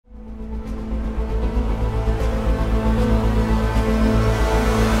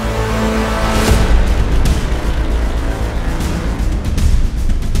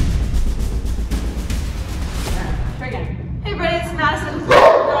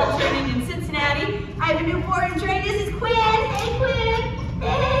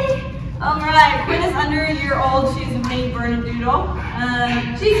2-year-old. She's a mini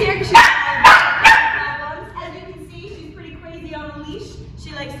Bernedoodle. She's here because she's problems. As you can see, she's pretty crazy on a leash.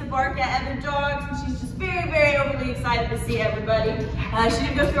 She likes to bark at other dogs, and she's just very, very overly excited to see everybody. She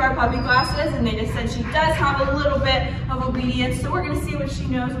did go through our puppy classes, and they just said she does have a little bit of obedience, so we're going to see what she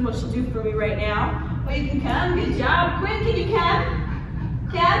knows and what she'll do for me right now. Well, you can come. Good job. Quinn, can you come?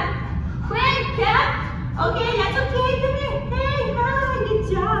 Come? Quinn, come? Okay, that's okay. Come here. Hey, hi.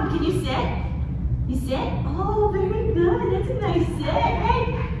 Good job. Can you sit? You sit? Oh, very good. That's a nice sit. Hey,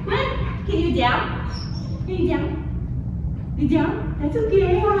 Quinn, can you down? Can you down? You down? That's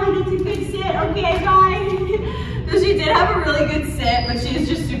okay. Hi, that's a good sit. Okay, bye. So she did have a really good sit, but she is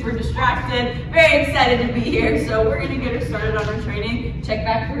just super distracted. Very excited to be here. So we're going to get her started on her training. Check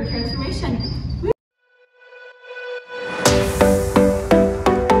back for her transformation.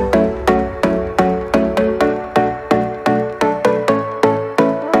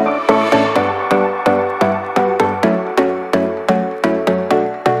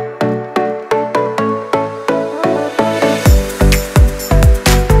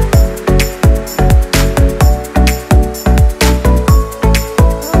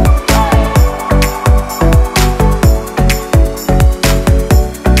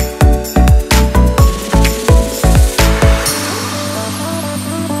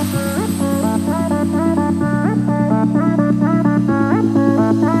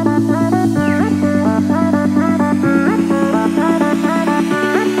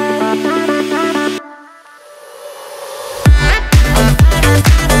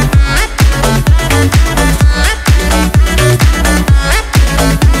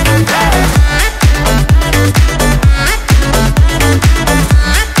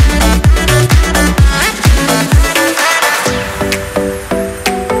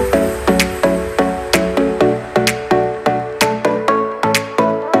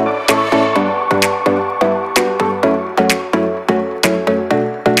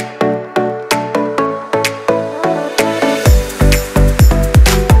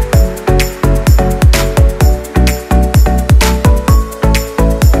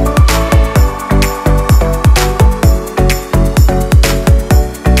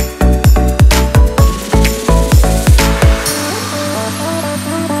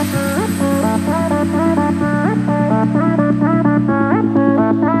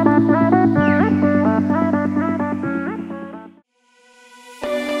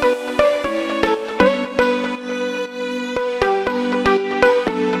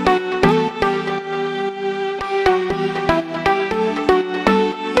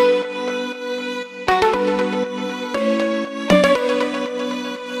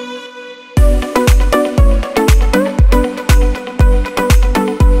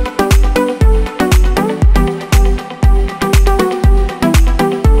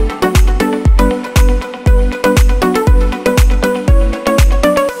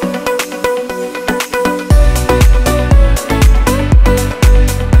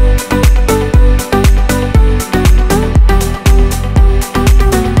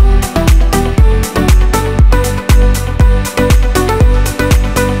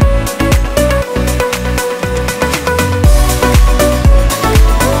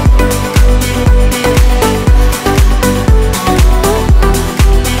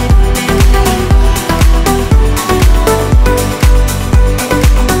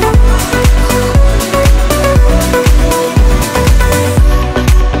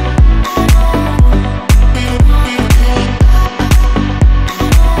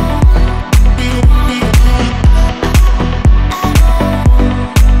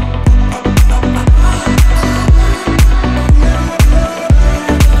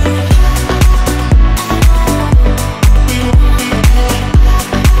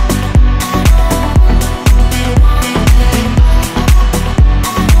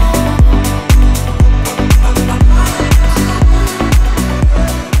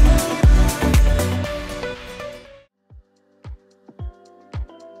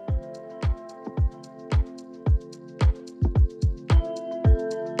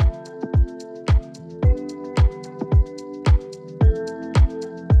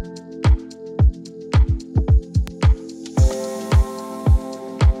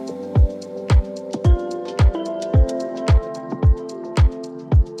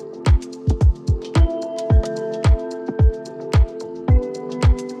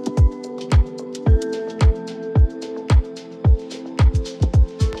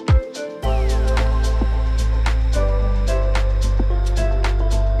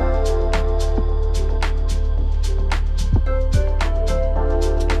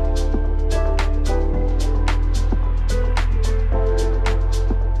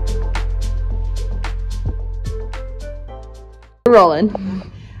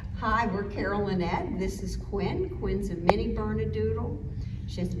 and Ed. This is Quinn. Quinn's a mini Bernedoodle.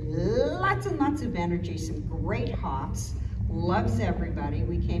 She has lots and lots of energy, some great hops, loves everybody.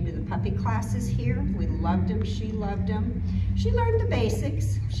 We came to the puppy classes here. We loved them, she loved them. She learned the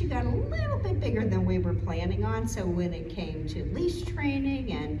basics. She got a little bit bigger than we were planning on, so when it came to leash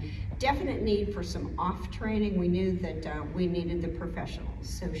training and definite need for some off training, we knew that we needed the professionals.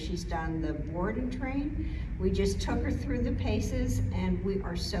 So she's done the board and train. We just took her through the paces, and we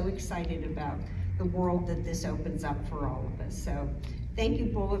are so excited about the world that this opens up for all of us. So thank you,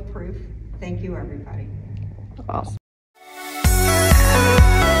 Bulletproof. Thank you, everybody. Awesome.